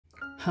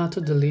How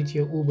to delete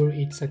your Uber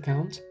Eats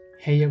account.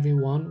 Hey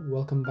everyone,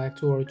 welcome back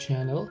to our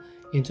channel.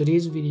 In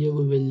today's video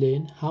we will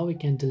learn how we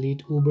can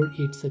delete Uber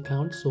Eats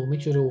account, so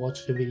make sure to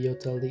watch the video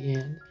till the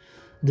end.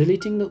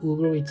 Deleting the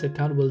Uber Eats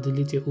account will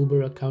delete your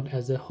Uber account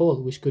as a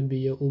whole, which could be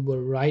your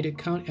Uber Ride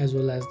account as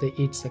well as the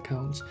Eats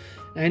accounts.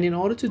 And in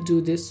order to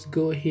do this,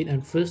 go ahead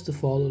and first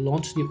of all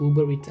launch the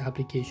Uber Eats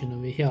application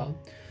over here.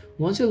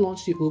 Once you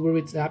launch the Uber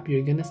Eats app,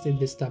 you're gonna see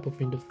this type of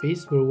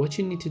interface where what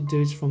you need to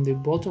do is from the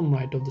bottom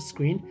right of the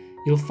screen,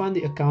 you'll find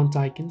the account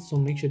icon, so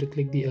make sure to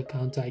click the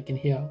account icon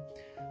here.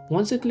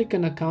 Once you click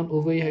an account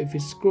over here, if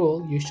you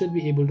scroll, you should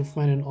be able to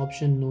find an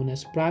option known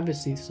as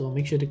privacy, so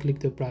make sure to click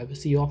the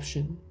privacy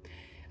option.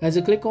 As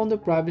you click on the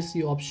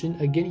privacy option,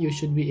 again you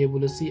should be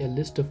able to see a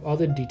list of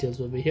other details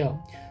over here.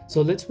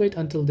 So let's wait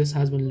until this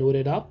has been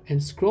loaded up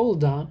and scroll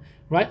down.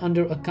 Right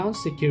under account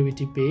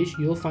security page,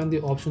 you'll find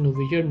the option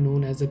over here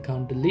known as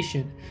account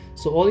deletion.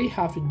 So all you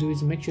have to do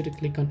is make sure to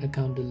click on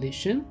account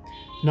deletion.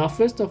 Now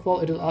first of all,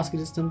 it'll ask you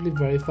to simply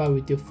verify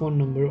with your phone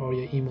number or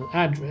your email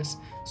address.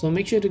 So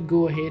make sure to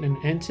go ahead and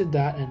enter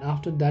that, and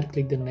after that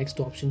click the next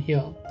option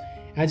here.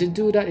 As you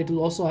do that, it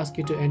will also ask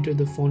you to enter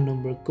the phone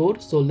number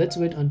code. So let's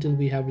wait until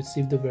we have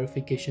received the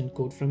verification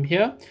code from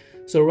here.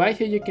 So right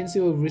here you can see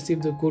we've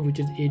received the code, which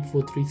is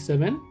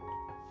 8437.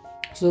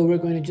 So we're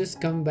going to just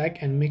come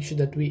back and make sure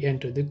that we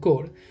enter the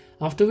code.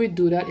 After we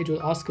do that, it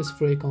will ask us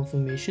for a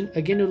confirmation.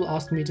 Again, it will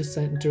ask me to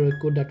enter a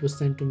code that was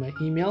sent to my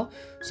email.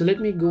 So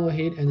let me go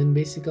ahead and then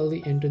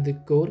basically enter the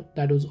code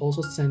that was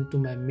also sent to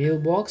my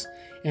mailbox.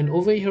 And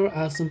over here,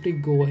 I'll simply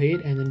go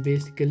ahead and then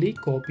basically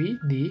copy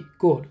the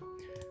code.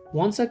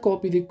 Once I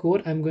copy the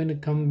code, I'm going to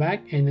come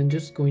back and then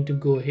just going to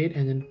go ahead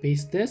and then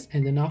paste this,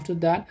 and then after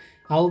that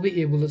I'll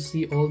be able to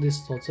see all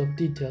these sorts of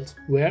details,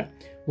 where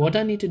what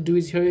I need to do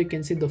is here you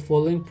can see the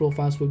following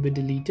profiles will be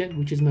deleted,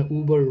 which is my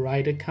Uber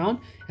Ride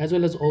account as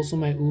well as also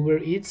my Uber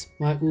Eats,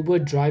 my Uber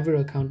driver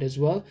account as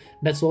well.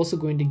 That's also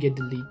going to get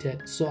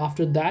deleted. So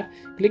after that,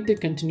 click the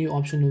continue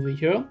option over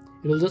here.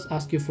 It will just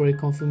ask you for a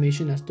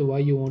confirmation as to why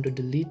you want to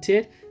delete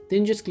it.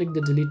 Then just click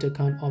the delete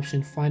account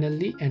option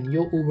finally, and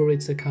your Uber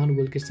Eats account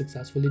will get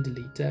successfully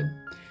deleted.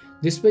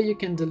 This way you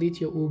can delete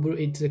your Uber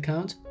Eats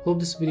account. Hope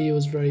this video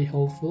was very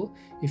helpful.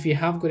 If you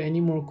have got any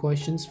more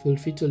questions, feel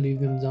free to leave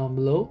them down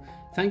below.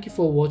 Thank you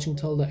for watching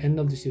till the end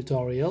of this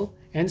tutorial,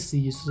 and see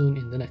you soon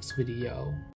in the next video.